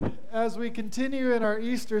As we continue in our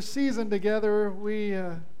Easter season together,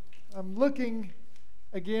 I'm looking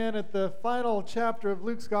again at the final chapter of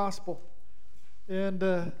Luke's Gospel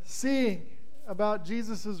and seeing about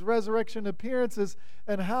Jesus' resurrection appearances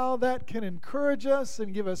and how that can encourage us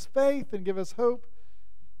and give us faith and give us hope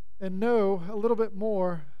and know a little bit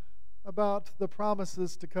more about the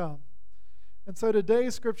promises to come. And so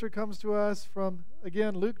today's scripture comes to us from,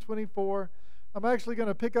 again, Luke 24. I'm actually going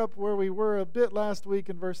to pick up where we were a bit last week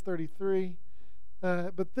in verse 33.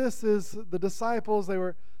 But this is the disciples. They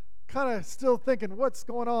were kind of still thinking, what's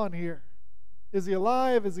going on here? Is he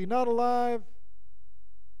alive? Is he not alive?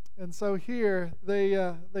 And so here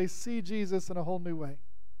they see Jesus in a whole new way.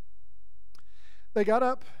 They got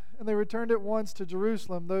up and they returned at once to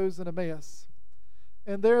Jerusalem, those in Emmaus.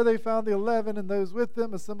 And there they found the 11 and those with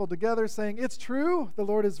them assembled together, saying, "It's true, the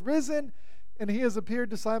Lord is risen, and he has appeared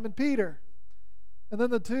to Simon Peter." And then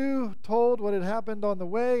the two told what had happened on the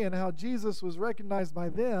way and how Jesus was recognized by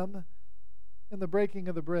them in the breaking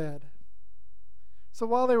of the bread. So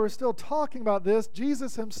while they were still talking about this,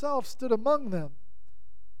 Jesus himself stood among them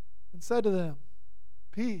and said to them,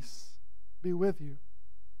 "Peace be with you."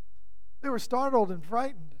 They were startled and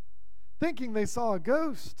frightened, thinking they saw a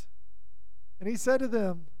ghost. And he said to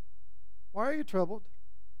them, "Why are you troubled?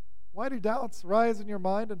 Why do doubts rise in your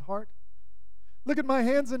mind and heart? Look at my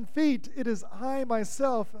hands and feet. It is I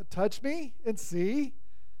myself. Touch me and see.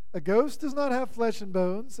 A ghost does not have flesh and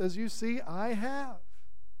bones, as you see I have."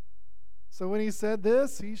 So when he said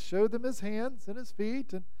this, he showed them his hands and his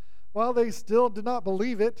feet. And while they still did not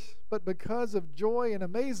believe it, but because of joy and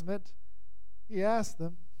amazement, he asked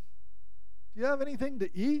them, "Do you have anything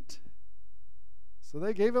to eat?" So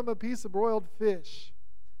they gave him a piece of broiled fish.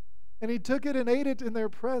 And he took it and ate it in their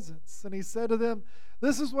presence. And he said to them,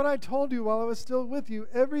 "This is what I told you while I was still with you.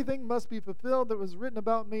 Everything must be fulfilled that was written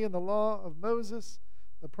about me in the law of Moses,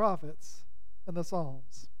 the prophets, and the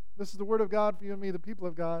Psalms." This is the word of God for you and me, the people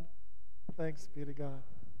of God. Thanks be to God.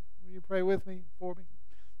 Will you pray with me, for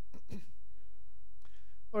me?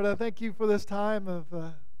 Lord, I thank you for this time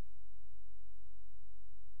of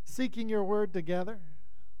seeking your word together.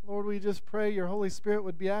 Lord, we just pray your Holy Spirit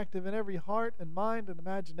would be active in every heart and mind and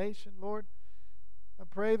imagination, Lord. I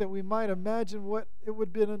pray that we might imagine what it would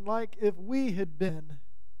have been like if we had been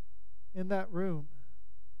in that room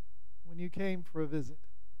when you came for a visit,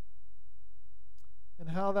 and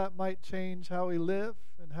how that might change how we live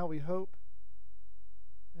and how we hope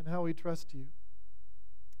and how we trust you.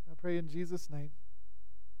 I pray in Jesus' name,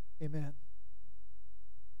 amen.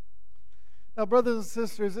 Now, brothers and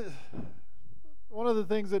sisters, one of the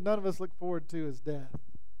things that none of us look forward to is death.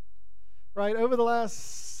 Right? Over the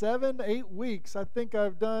last 7-8 weeks, I think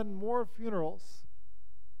I've done more funerals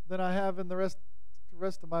than I have in the rest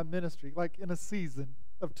of my ministry, like in a season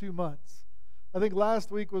of 2 months. I think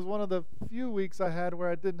last week was one of the few weeks I had where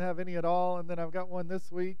I didn't have any at all, and then I've got one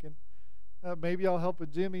this week, and maybe I'll help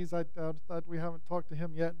with Jimmy's. I thought we haven't talked to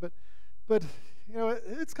him yet, but you know,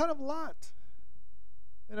 it's kind of a lot.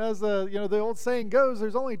 And as the old saying goes,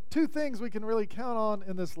 there's only two things we can really count on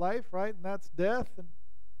in this life, right? And that's death and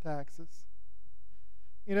taxes.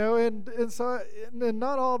 You know, and so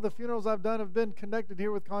not all the funerals I've done have been connected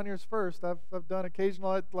here with Conyers First. I've done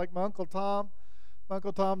occasional, like my Uncle Tom. My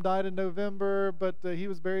Uncle Tom died in November, but he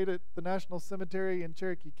was buried at the National Cemetery in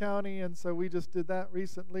Cherokee County, and so we just did that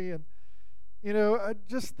recently. And, you know, I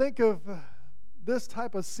just think of this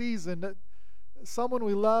type of season that someone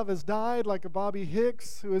we love has died, like a Bobby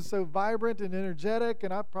Hicks, who is so vibrant and energetic,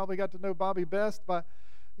 and I probably got to know Bobby best by,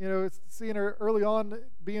 you know, seeing her early on,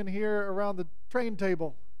 being here around the train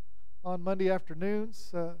table on Monday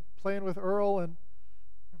afternoons, playing with Earl and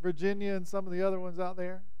Virginia and some of the other ones out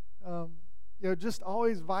there. You know, just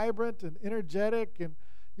always vibrant and energetic, and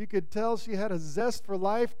you could tell she had a zest for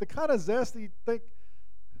life, the kind of zest that you think,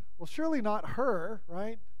 well, surely not her,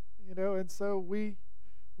 right? You know, and so we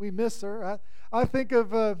miss her. I think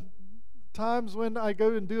of times when I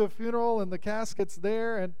go and do a funeral and the casket's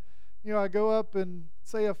there, and you know, I go up and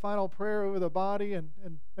say a final prayer over the body and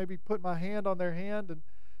maybe put my hand on their hand and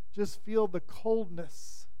just feel the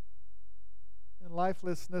coldness and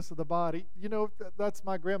lifelessness of the body. You know, that's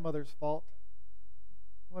my grandmother's fault.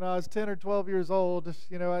 When I was 10 or 12 years old,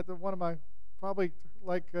 you know, one of my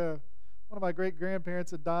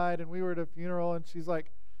great-grandparents had died, and we were at a funeral, and she's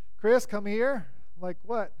like, "Chris, come here." I'm like,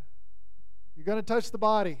 "What? You're going to touch the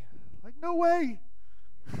body?" I'm like, "No way."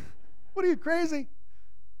 "What, are you crazy?"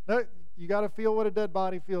 "No, you got to feel what a dead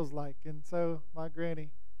body feels like." And so my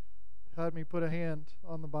granny had me put a hand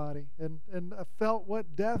on the body, and I felt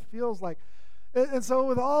what death feels like. And so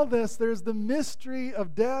with all this, there's the mystery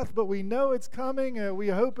of death, but we know it's coming. We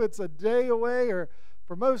hope it's a day away or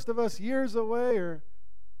for most of us years away, or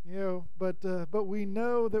but we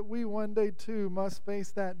know that we one day too must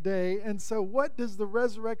face that day. And so what does the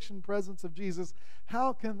resurrection presence of Jesus,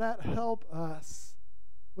 how can that help us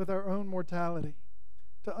with our own mortality,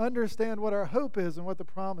 to understand what our hope is and what the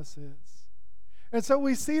promise is? And so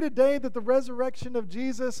we see today that the resurrection of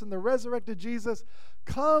Jesus and the resurrected Jesus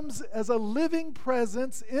comes as a living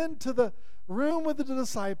presence into the room with the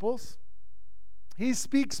disciples. He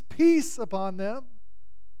speaks peace upon them.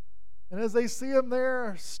 And as they see him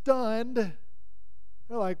there stunned,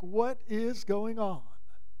 they're like, what is going on?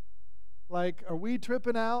 Like, are we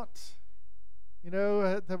tripping out?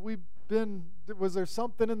 Was there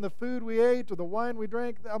something in the food we ate or the wine we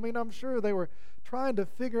drank? I mean, I'm sure they were trying to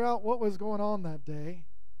figure out what was going on that day.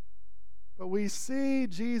 But we see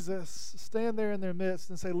Jesus stand there in their midst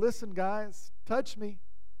and say, listen, guys, touch me.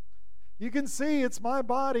 You can see it's my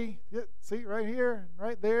body. See, right here,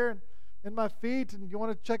 right there, and in my feet, and you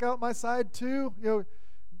want to check out my side too?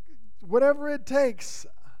 Whatever it takes,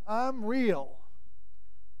 I'm real.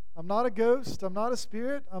 I'm not a ghost. I'm not a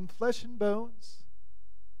spirit. I'm flesh and bones.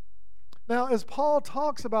 Now, as Paul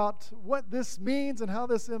talks about what this means and how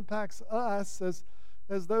this impacts us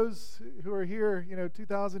as those who are here,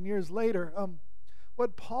 2,000 years later,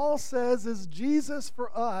 what Paul says is Jesus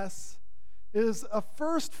for us is a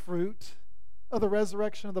first fruit of the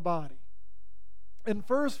resurrection of the body. And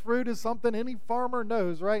first fruit is something any farmer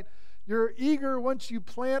knows, right? You're eager once you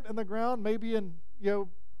plant in the ground, maybe in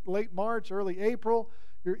late March, early April.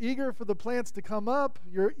 You're eager for the plants to come up.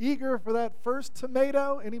 You're eager for that first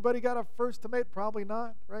tomato. Anybody got a first tomato? Probably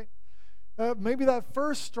not, right? Maybe that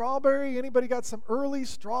first strawberry. Anybody got some early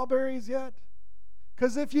strawberries yet?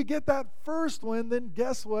 Because if you get that first one, then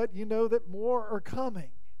guess what? You know that more are coming.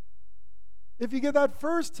 If you get that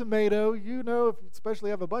first tomato, if you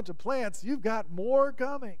especially have a bunch of plants, you've got more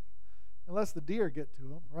coming. Unless the deer get to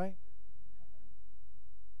them, right?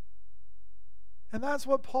 And that's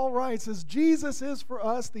what Paul writes, is Jesus is for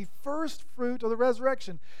us the first fruit of the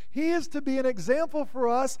resurrection. He is to be an example for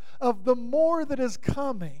us of the more that is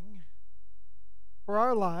coming for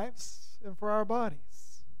our lives and for our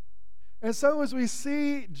bodies. And so as we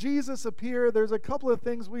see Jesus appear, there's a couple of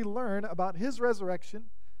things we learn about his resurrection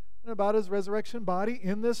and about his resurrection body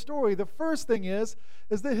in this story. The first thing is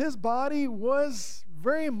that his body was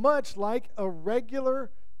very much like a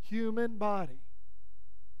regular human body.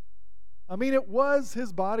 I mean, it was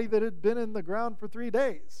his body that had been in the ground for 3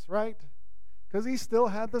 days, right? Because he still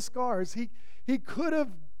had the scars. He could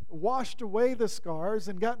have washed away the scars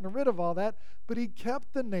and gotten rid of all that, but he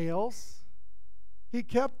kept the nails. He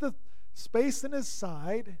kept the space in his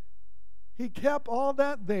side. He kept all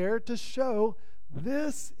that there to show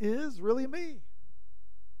this is really me.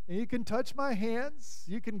 And you can touch my hands.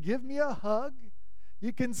 You can give me a hug.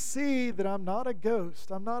 You can see that I'm not a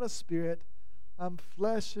ghost. I'm not a spirit. I'm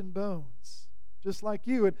flesh and bones, just like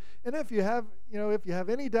you. And if you have,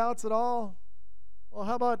 any doubts at all, well,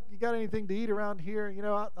 how about you got anything to eat around here?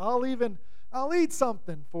 I'll eat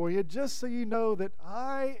something for you, just so you know that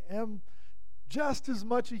I am just as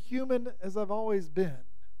much a human as I've always been.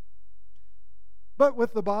 But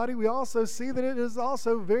with the body, we also see that it is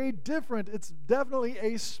also very different. It's definitely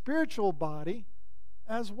a spiritual body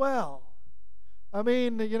as well. I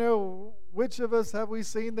mean, which of us have we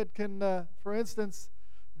seen that can, for instance,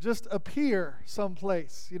 just appear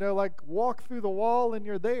someplace, like walk through the wall and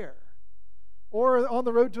you're there? Or on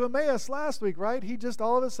the road to Emmaus last week, right? He just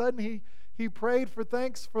all of a sudden, he prayed for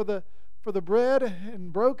thanks for the bread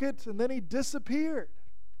and broke it, and then he disappeared.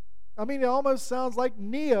 I mean, it almost sounds like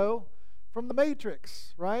Neo from the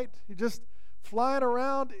Matrix, right? He just flying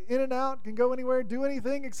around in and out, can go anywhere, do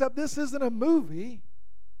anything, except this isn't a movie.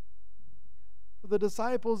 For the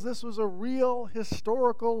disciples, this was a real,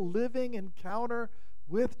 historical, living encounter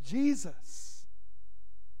with Jesus.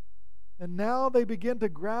 And now they begin to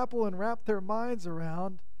grapple and wrap their minds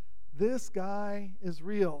around, this guy is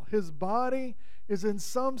real. His body is in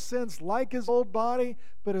some sense like his old body,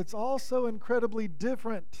 but it's also incredibly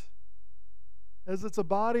different, as it's a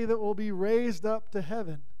body that will be raised up to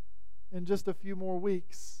heaven in just a few more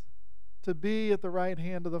weeks to be at the right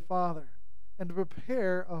hand of the Father and to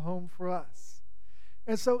prepare a home for us.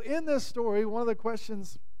 And so in this story, one of the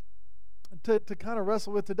questions to kind of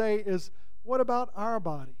wrestle with today is, what about our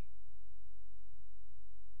body?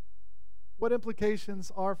 What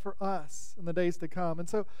implications are for us in the days to come? And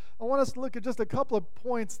so I want us to look at just a couple of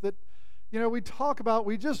points that, we talk about.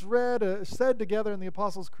 We just said together in the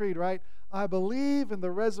Apostles' Creed, right? I believe in the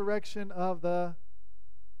resurrection of the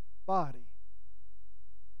body,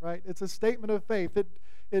 right? It's a statement of faith.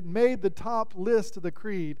 It made the top list of the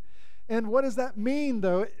creed. And what does that mean,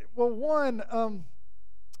 though? Well, one,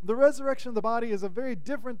 The resurrection of the body is a very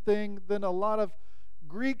different thing than a lot of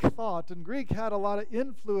Greek thought. And Greek had a lot of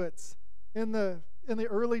influence in the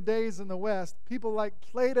early days in the West. People like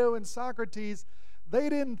Plato and Socrates, they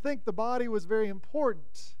didn't think the body was very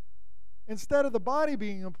important. Instead of the body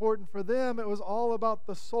being important for them, it was all about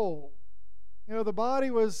the soul. The body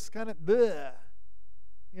was kind of bleh.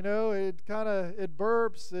 It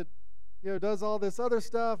burps, it does all this other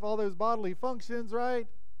stuff, all those bodily functions, right?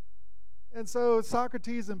 And so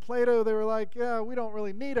Socrates and Plato, they were like, yeah, we don't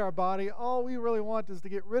really need our body. All we really want is to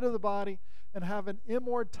get rid of the body and have an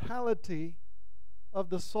immortality of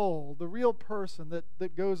the soul, the real person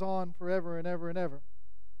that goes on forever and ever and ever.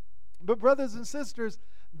 But brothers and sisters,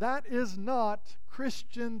 that is not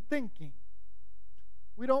Christian thinking.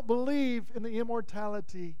 We don't believe in the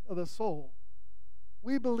immortality of the soul.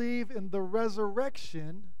 We believe in the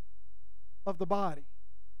resurrection of the body.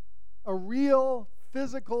 A real,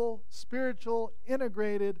 physical, spiritual,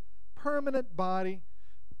 integrated, permanent body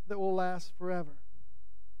that will last forever.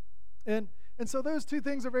 And so those two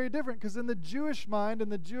things are very different, because in the Jewish mind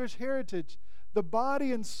and the Jewish heritage, the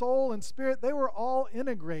body and soul and spirit, they were all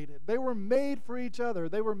integrated. They were made for each other.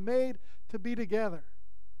 They were made to be together.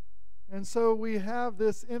 And so we have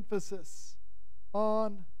this emphasis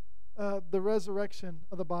on the resurrection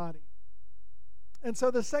of the body. And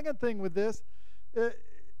so the second thing with this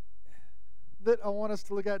that I want us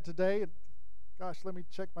to look at today, gosh, let me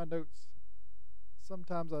check my notes.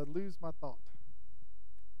 Sometimes I lose my thought.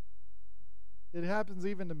 It happens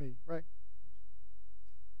even to me, right?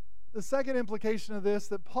 The second implication of this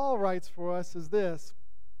that Paul writes for us is this,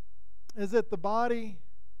 is that the body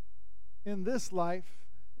in this life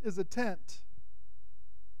is a tent.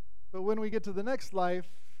 But when we get to the next life,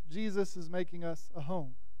 Jesus is making us a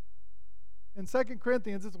home. In 2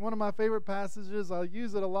 Corinthians, it's one of my favorite passages. I'll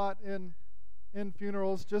use it a lot in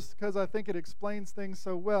funerals just because I think it explains things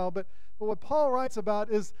so well. But what Paul writes about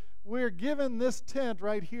is we're given this tent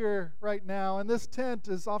right here, right now, and this tent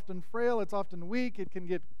is often frail, it's often weak, it can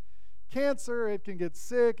get cancer, it can get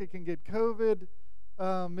sick, it can get COVID,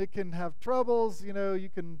 it can have troubles, you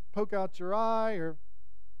can poke out your eye,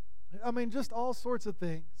 just all sorts of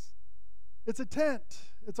things. It's a tent.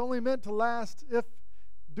 It's only meant to last, if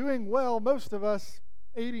doing well, most of us,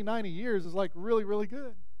 80, 90 years is like really, really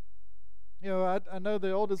good. I know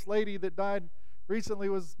the oldest lady that died recently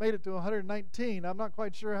made it to 119. I'm not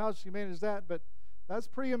quite sure how she managed that, but that's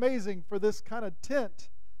pretty amazing for this kind of tent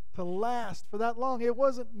to last for that long. It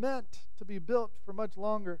wasn't meant to be built for much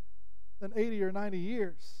longer than 80 or 90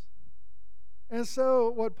 years. And so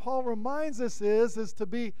what Paul reminds us is to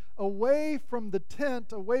be away from the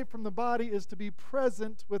tent, away from the body, is to be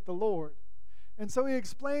present with the Lord. And so he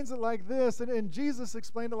explains it like this, and Jesus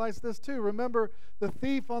explained it like this too. Remember the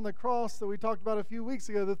thief on the cross that we talked about a few weeks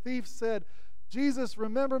ago. The thief said, Jesus,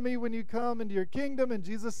 remember me when you come into your kingdom. And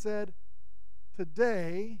Jesus said,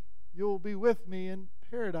 today you'll be with me in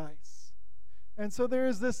paradise. And so there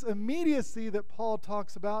is this immediacy that Paul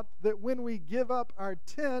talks about, that when we give up our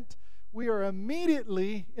tent, we are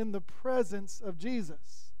immediately in the presence of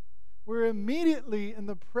Jesus. We're immediately in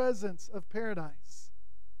the presence of paradise.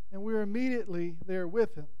 And we're immediately there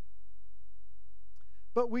with him.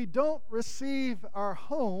 But we don't receive our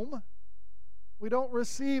home, we don't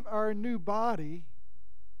receive our new body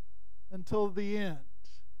until the end,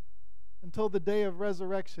 until the day of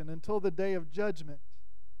resurrection, until the day of judgment.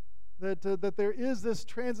 That there is this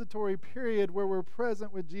transitory period where we're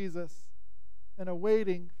present with Jesus and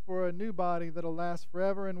awaiting for a new body that'll last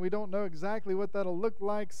forever. And we don't know exactly what that'll look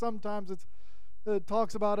like. Sometimes it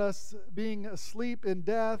talks about us being asleep in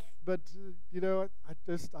death, but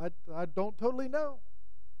I don't totally know.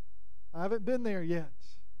 I haven't been there yet.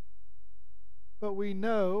 But we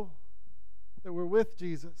know that we're with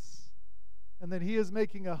Jesus and that he is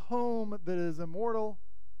making a home that is immortal,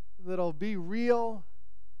 that'll be real.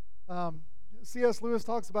 C.S. Lewis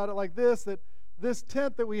talks about it like this, that this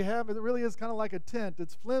tent that we have, it really is kind of like a tent.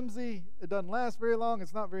 It's flimsy. It doesn't last very long.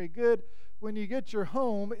 It's not very good. When you get your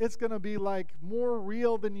home, it's going to be like more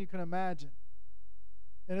real than you can imagine.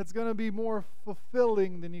 And it's going to be more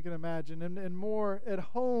fulfilling than you can imagine, and more at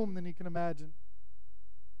home than you can imagine.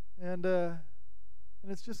 And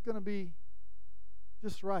it's just going to be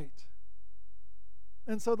just right.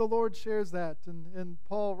 And so the Lord shares that, and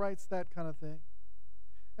Paul writes that kind of thing.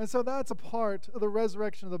 And so that's a part of the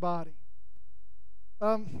resurrection of the body.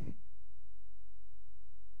 And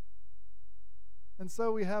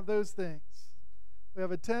so we have those things. We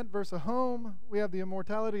have a tent versus a home. We have the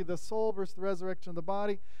immortality of the soul versus the resurrection of the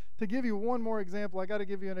body. To give you one more example, I got to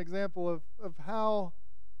give you an example of how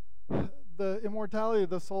the immortality of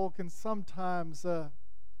the soul can sometimes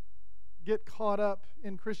get caught up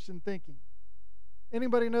in Christian thinking.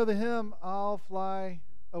 Anybody know the hymn, I'll Fly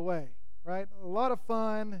Away, right? A lot of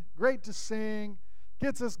fun, great to sing,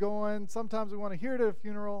 gets us going. Sometimes we want to hear it at a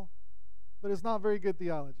funeral, but it's not very good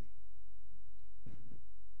theology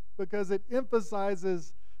because it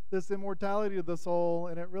emphasizes this immortality of the soul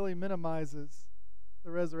and it really minimizes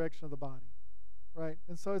the resurrection of the body, right?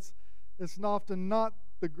 And so it's often not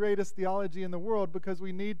the greatest theology in the world because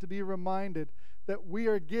we need to be reminded that we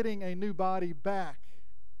are getting a new body back.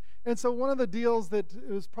 And so one of the deals that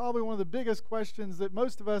is probably one of the biggest questions that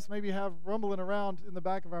most of us maybe have rumbling around in the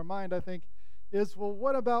back of our mind, I think, is, well,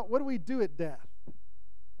 what do we do at death?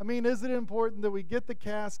 I mean, is it important that we get the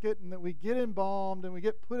casket and that we get embalmed and we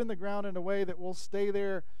get put in the ground in a way that we'll stay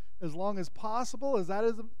there as long as possible? Is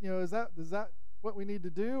that what we need to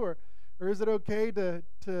do? Or is it okay to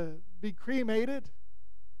be cremated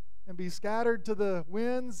and be scattered to the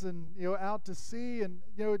winds and out to sea? And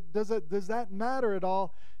does that matter at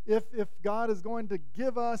all if God is going to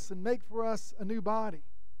give us and make for us a new body?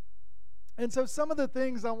 And so some of the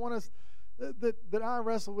things I want us that I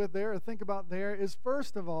wrestle with there or think about there is,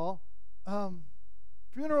 first of all,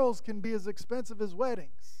 funerals can be as expensive as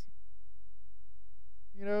weddings.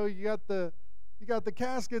 You got the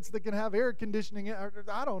caskets that can have air conditioning,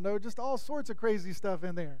 I don't know, just all sorts of crazy stuff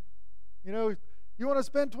in there. You want to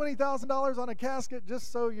spend $20,000 on a casket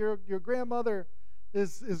just so your grandmother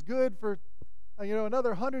is good for another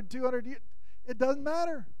 100, 200 years. It doesn't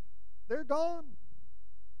matter. They're gone.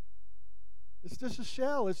 It's just a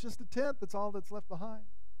shell. It's just a tent. That's all that's left behind.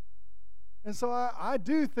 And so I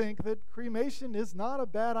do think that cremation is not a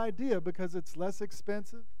bad idea because it's less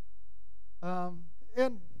expensive. And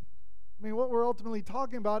I mean, what we're ultimately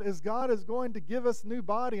talking about is God is going to give us a new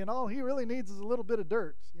body, and all He really needs is a little bit of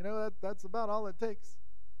dirt. That's about all it takes.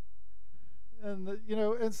 And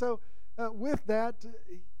so with that,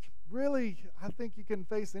 really, I think you can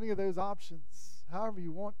face any of those options, however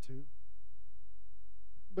you want to.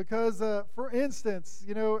 Because, for instance,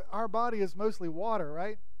 our body is mostly water,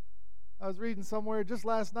 right? I was reading somewhere just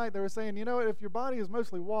last night, they were saying, if your body is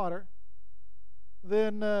mostly water,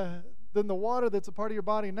 then the water that's a part of your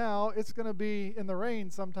body now, it's going to be in the rain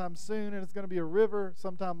sometime soon, and it's going to be a river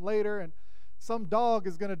sometime later, and some dog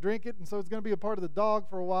is going to drink it, and so it's going to be a part of the dog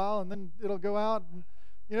for a while, and then it'll go out.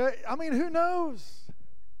 And, I mean, who knows?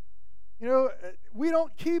 We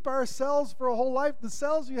don't keep our cells for a whole life. The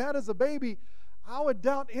cells you had as a baby, I would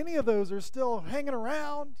doubt any of those are still hanging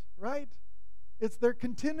around, right? They're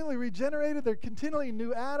continually regenerated. They're continually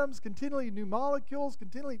new atoms, continually new molecules,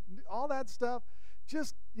 continually all that stuff.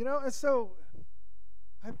 Just, and so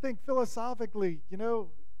I think philosophically,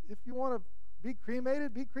 if you want to be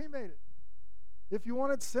cremated, be cremated. If you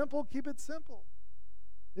want it simple, keep it simple.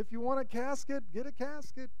 If you want a casket, get a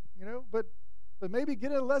casket, but maybe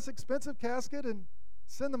get a less expensive casket and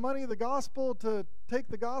send the money of the gospel to take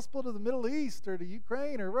the gospel to the Middle East or to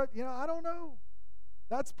Ukraine or what, I don't know.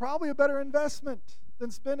 That's probably a better investment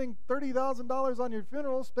than spending $30,000 on your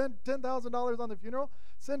funeral. Spend $10,000 on the funeral.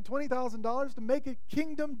 Send $20,000 to make a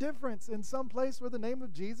kingdom difference in some place where the name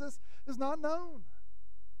of Jesus is not known.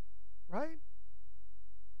 Right?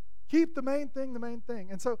 Keep the main thing the main thing.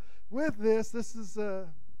 And so with this is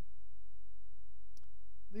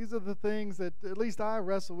these are the things that at least I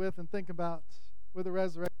wrestle with and think about with the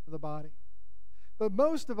resurrection of the body. But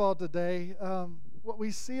most of all today, what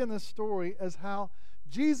we see in this story is how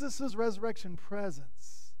Jesus' resurrection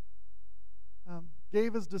presence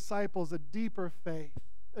gave His disciples a deeper faith,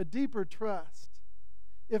 a deeper trust.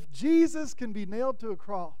 If Jesus can be nailed to a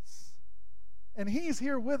cross, and He's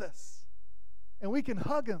here with us, and we can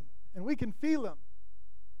hug Him, and we can feel Him,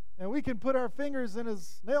 and we can put our fingers in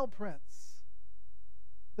His nail prints,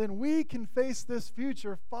 then we can face this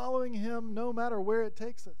future following Him no matter where it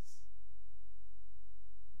takes us.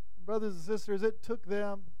 Brothers and sisters, it took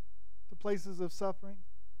them to places of suffering.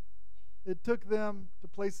 It took them to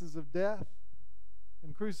places of death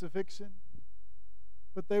and crucifixion.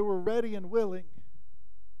 But they were ready and willing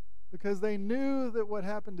because they knew that what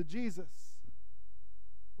happened to Jesus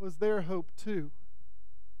was their hope too.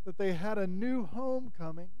 That they had a new home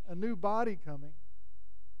coming, a new body coming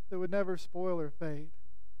that would never spoil or fade.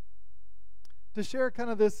 To share kind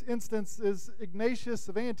of this instance is Ignatius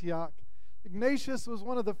of Antioch. Ignatius was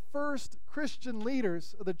one of the first Christian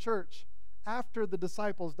leaders of the church after the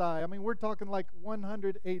disciples died. I mean, we're talking like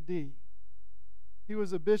 100 AD. He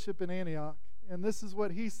was a bishop in Antioch, and this is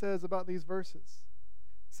what he says about these verses.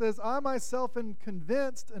 He says, I myself am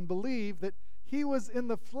convinced and believe that He was in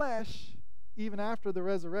the flesh even after the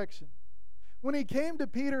resurrection. When He came to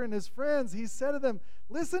Peter and his friends, He said to them,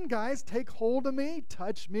 listen, guys, take hold of me,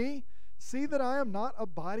 touch me, see that I am not a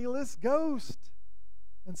bodiless ghost."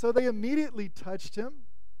 And so they immediately touched him,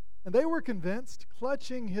 and they were convinced,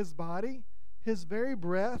 clutching his body, his very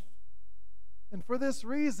breath. And for this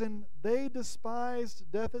reason, they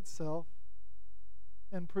despised death itself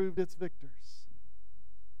and proved its victors.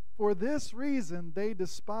 For this reason, they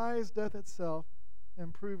despised death itself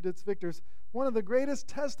and proved its victors. One of the greatest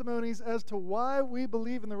testimonies as to why we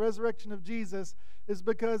believe in the resurrection of Jesus is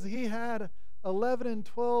because he had 11 and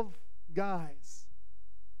 12 guys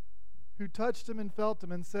who touched him and felt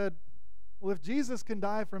him and said, "Well, if Jesus can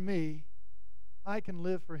die for me, I can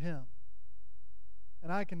live for him.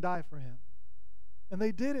 And I can die for him." And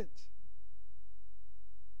they did it.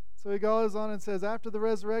 So he goes on and says, after the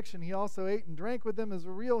resurrection, he also ate and drank with them as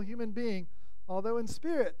a real human being, although in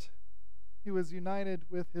spirit he was united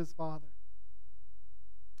with his Father.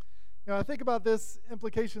 I think about this,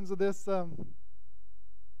 implications of this. I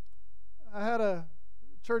had a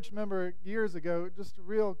church member years ago, just a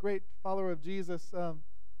real great follower of Jesus,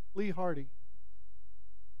 Lee Hardy.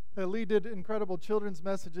 Lee did incredible children's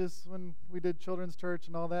messages when we did children's church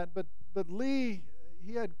and all that, but Lee,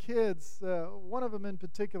 he had kids, one of them in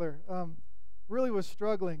particular, really was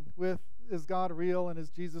struggling with, is God real and is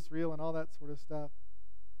Jesus real and all that sort of stuff.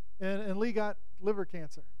 And Lee got liver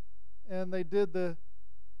cancer, and they did the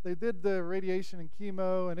radiation and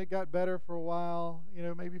chemo, and it got better for a while,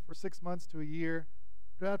 maybe for 6 months to a year.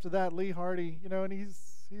 But after that, Lee Hardy, and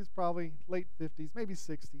he's probably late 50s, maybe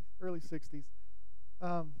 60s, early 60s.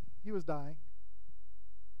 He was dying.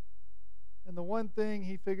 And the one thing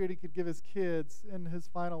he figured he could give his kids in his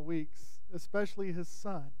final weeks, especially his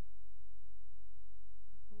son,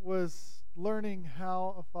 was learning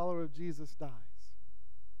how a follower of Jesus dies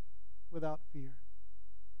without fear,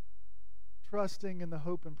 trusting in the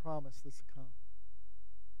hope and promise that's to come.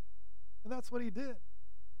 And that's what he did.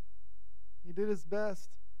 He did his best,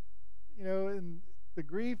 in the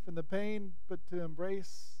grief and the pain, but to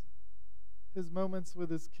embrace his moments with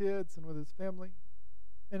his kids and with his family.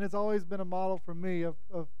 And it's always been a model for me of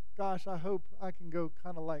gosh, I hope I can go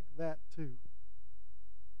kind of like that too.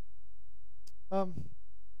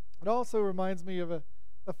 It also reminds me of a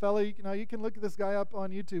fellow, you can look at this guy up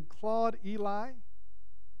on YouTube, Claude Eli.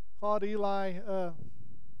 Claude Eli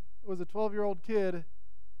was a 12-year-old kid.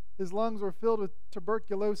 His lungs were filled with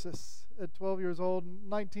tuberculosis at 12 years old. In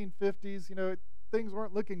 1950s, things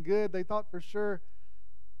weren't looking good. They thought for sure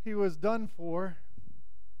he was done for.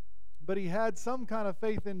 But he had some kind of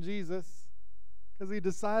faith in Jesus because he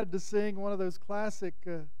decided to sing one of those classic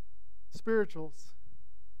spirituals.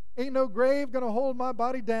 Ain't no grave gonna hold my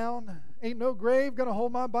body down. Ain't no grave gonna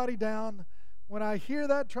hold my body down. When I hear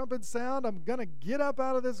that trumpet sound, I'm gonna get up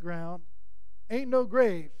out of this ground. Ain't no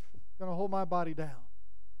grave gonna hold my body down.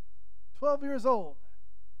 12 years old,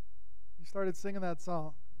 he started singing that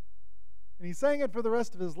song. And he sang it for the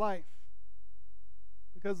rest of his life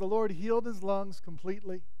because the Lord healed his lungs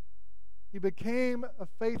completely. He became a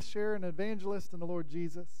faith sharer and evangelist in the Lord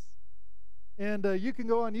Jesus. And you can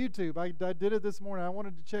go on YouTube. I did it this morning. I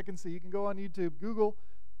wanted to check and see. You can go on YouTube, Google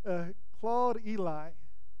Claude Eli,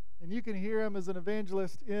 and you can hear him as an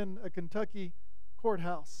evangelist in a Kentucky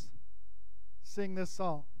courthouse sing this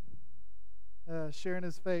song, sharing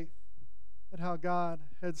his faith and how God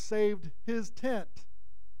had saved his tent,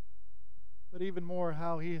 but even more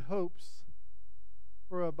how he hopes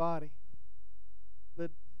for a body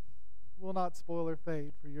that will not spoil or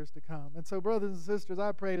fade for years to come. And so, brothers and sisters,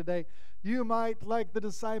 I pray today you might, like the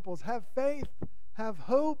disciples, have faith, have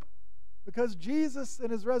hope, because Jesus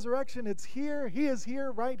in his resurrection, it's here. He is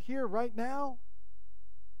here, right now.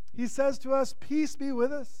 He says to us, peace be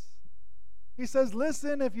with us. He says,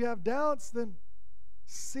 listen, if you have doubts, then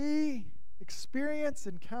see, experience,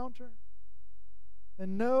 encounter,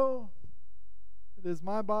 and know that as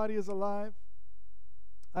my body is alive,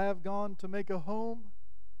 I have gone to make a home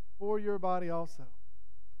for your body also,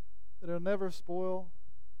 that it'll never spoil,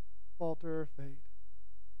 falter, or fade.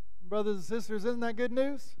 And brothers and sisters, isn't that good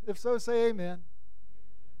news? If so, say amen.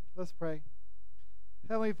 Let's pray.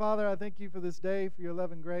 Heavenly Father, I thank you for this day, for your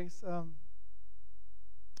love and grace.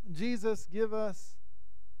 Jesus, give us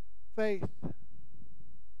faith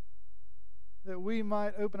that we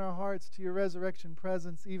might open our hearts to your resurrection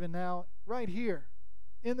presence even now, right here,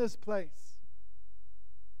 in this place.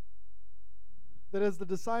 That as the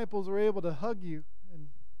disciples were able to hug you and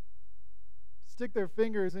stick their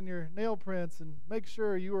fingers in your nail prints and make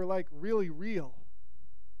sure you were like really real.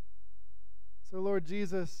 So Lord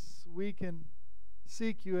Jesus, we can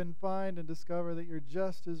seek you and find and discover that you're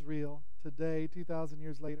just as real today, 2,000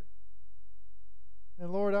 years later.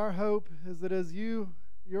 And Lord, our hope is that as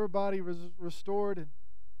your body was restored and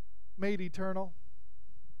made eternal,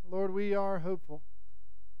 Lord, we are hopeful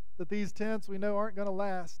that these tents we know aren't going to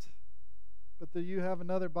last, but that you have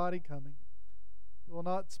another body coming that will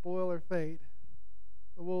not spoil or fade,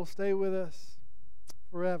 but will stay with us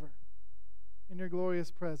forever in your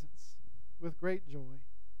glorious presence with great joy.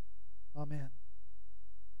 Amen.